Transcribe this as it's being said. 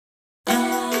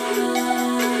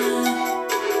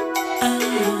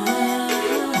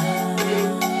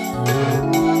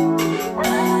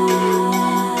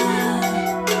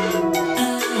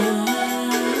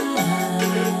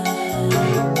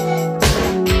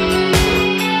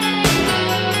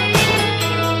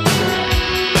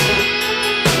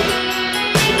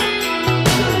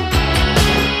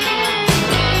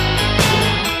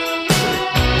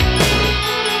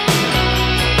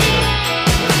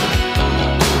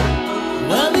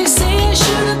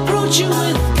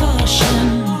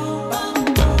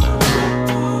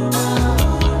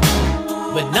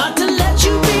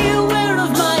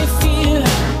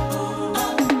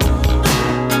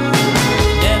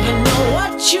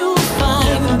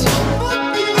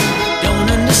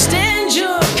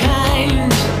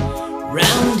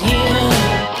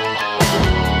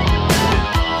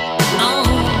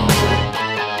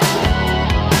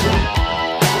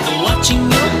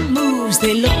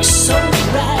so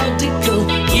radical.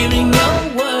 Hearing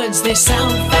your words, they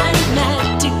sound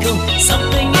fanatical.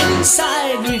 Something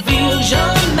inside reveals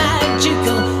you're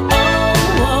magical. Oh,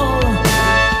 oh.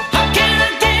 How can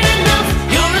I get enough?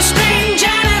 You're a strange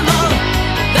animal.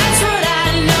 That's what I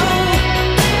know.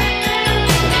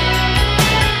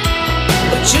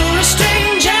 But you're a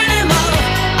strange animal.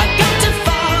 I got to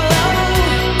follow.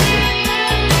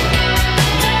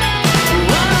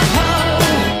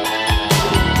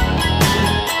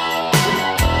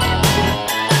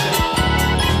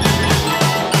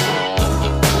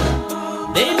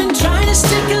 They've been trying to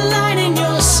stick a line in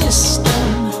your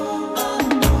system,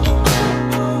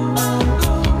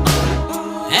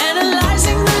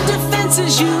 analyzing the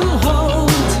defenses you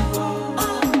hold,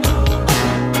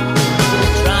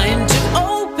 trying to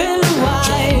open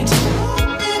wide,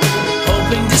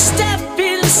 hoping to step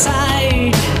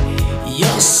inside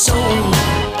your soul.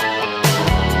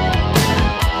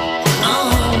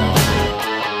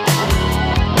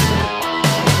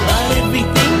 But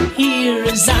everything here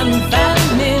is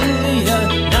unfamiliar,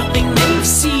 nothing they've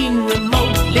seen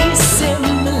remotely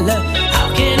similar. How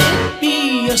can it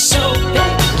be you're so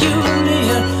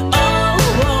peculiar? Oh,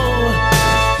 oh.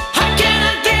 How can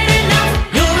I get enough?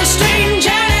 You're a strange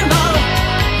animal.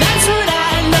 That's what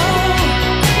I know.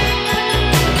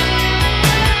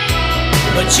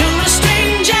 But you're a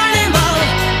strange animal.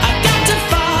 I got to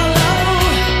follow.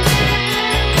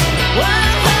 Whoa.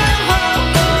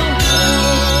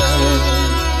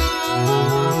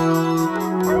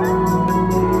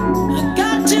 I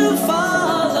got to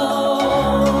follow.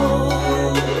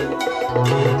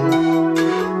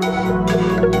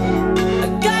 I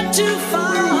got to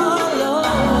follow.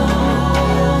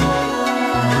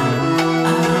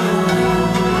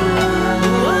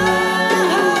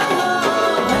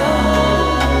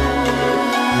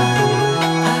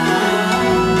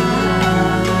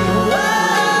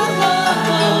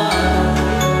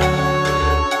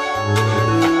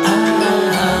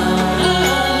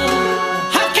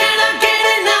 How can I get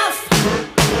enough?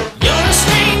 You're a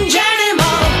strange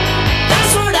animal.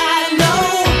 That's what I know.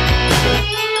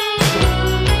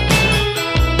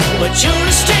 But you're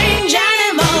a strange